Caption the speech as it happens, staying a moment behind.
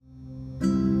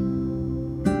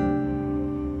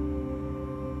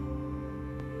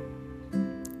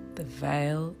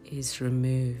veil is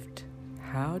removed.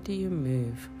 How do you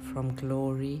move from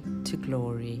glory to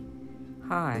glory?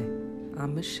 Hi,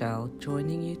 I'm Michelle,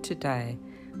 joining you today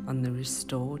on the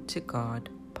Restored to God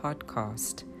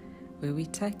podcast, where we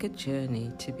take a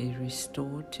journey to be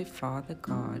restored to Father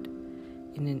God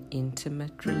in an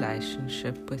intimate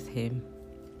relationship with Him.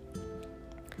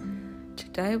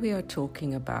 Today we are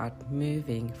talking about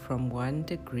moving from one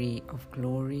degree of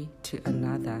glory to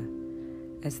another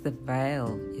as the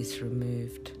veil is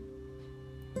removed.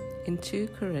 In 2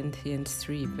 Corinthians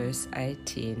 3 verse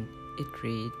 18, it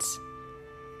reads,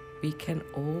 "We can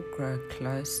all grow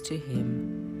close to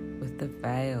Him with the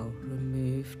veil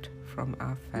removed from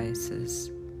our faces.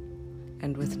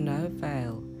 And with no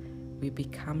veil, we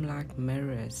become like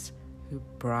mirrors who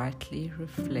brightly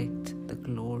reflect the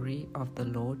glory of the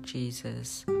Lord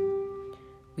Jesus.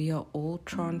 We are all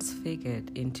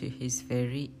transfigured into His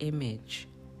very image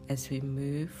as we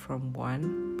move from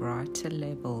one brighter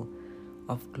level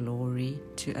of glory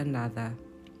to another.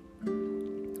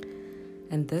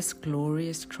 And this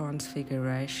glorious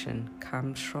transfiguration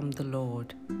comes from the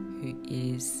Lord, who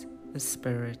is the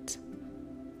Spirit."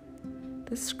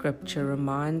 This scripture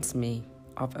reminds me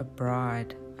of a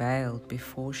bride veiled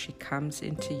before she comes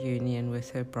into union with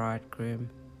her bridegroom.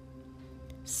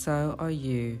 So are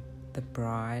you, the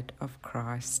bride of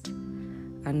Christ,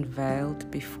 unveiled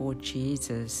before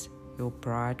Jesus, your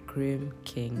bridegroom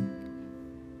King.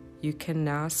 You can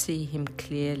now see Him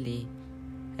clearly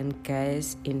and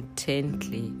gaze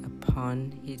intently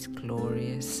upon His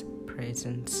glorious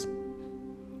presence.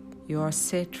 You are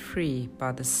set free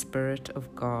by the Spirit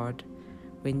of God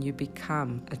when you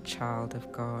become a child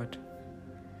of God.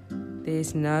 There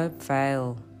is no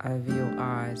veil over your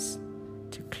eyes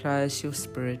to close your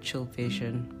spiritual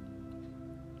vision.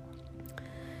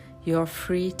 You are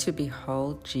free to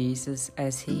behold Jesus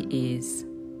as He is,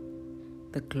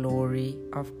 the glory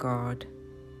of God.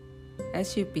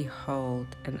 As you behold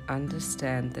and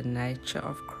understand the nature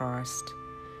of Christ,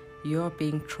 you are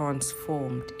being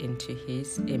transformed into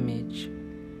His image,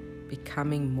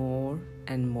 becoming more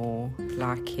and more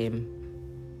like Him.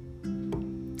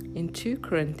 In 2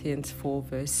 Corinthians 4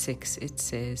 verse 6 it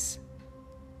says,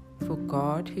 "For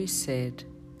God, who said,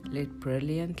 'Let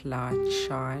brilliant light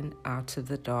shine out of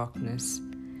the darkness,'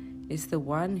 is the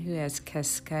one who has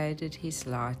cascaded His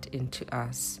light into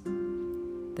us,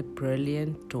 the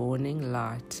brilliant dawning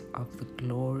light of the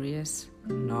glorious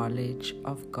knowledge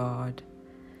of God,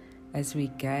 as we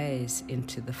gaze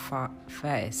into the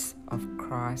face of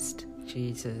Christ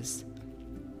Jesus."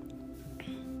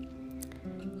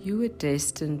 You were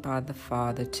destined by the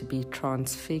Father to be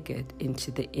transfigured into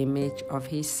the image of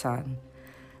His Son,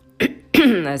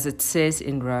 as it says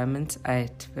in Romans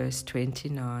 8 verse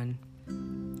 29.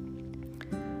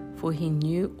 "For He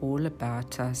knew all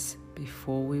about us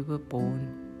before we were born,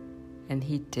 and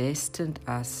He destined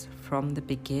us from the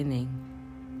beginning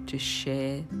to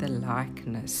share the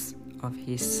likeness of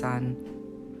His Son."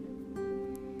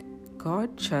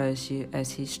 God chose you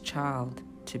as His child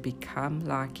to become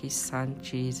like His Son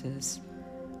Jesus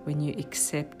when you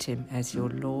accept Him as your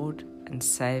Lord and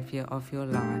Savior of your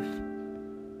life.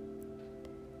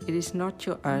 It is not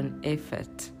your own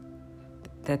effort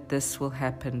that this will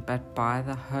happen, but by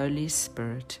the Holy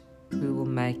Spirit who will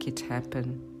make it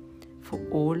happen for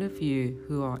all of you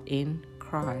who are in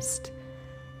Christ,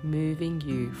 moving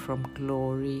you from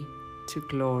glory to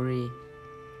glory.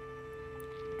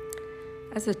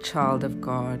 As a child of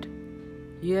God,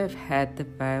 you have had the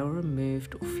veil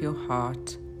removed off your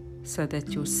heart so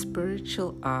that your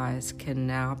spiritual eyes can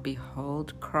now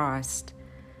behold Christ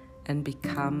and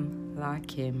become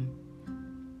like Him.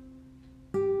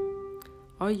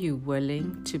 Are you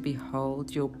willing to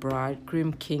behold your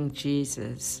bridegroom King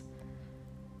Jesus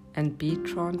and be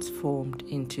transformed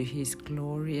into His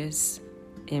glorious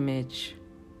image?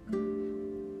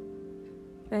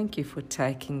 Thank you for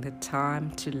taking the time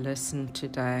to listen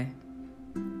today.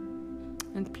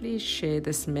 And please share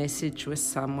this message with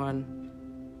someone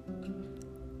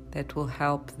that will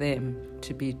help them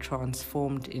to be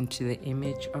transformed into the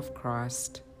image of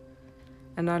Christ.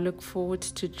 And I look forward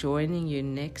to joining you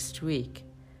next week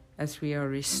as we are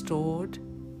restored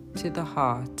to the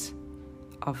heart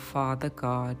of Father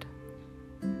God.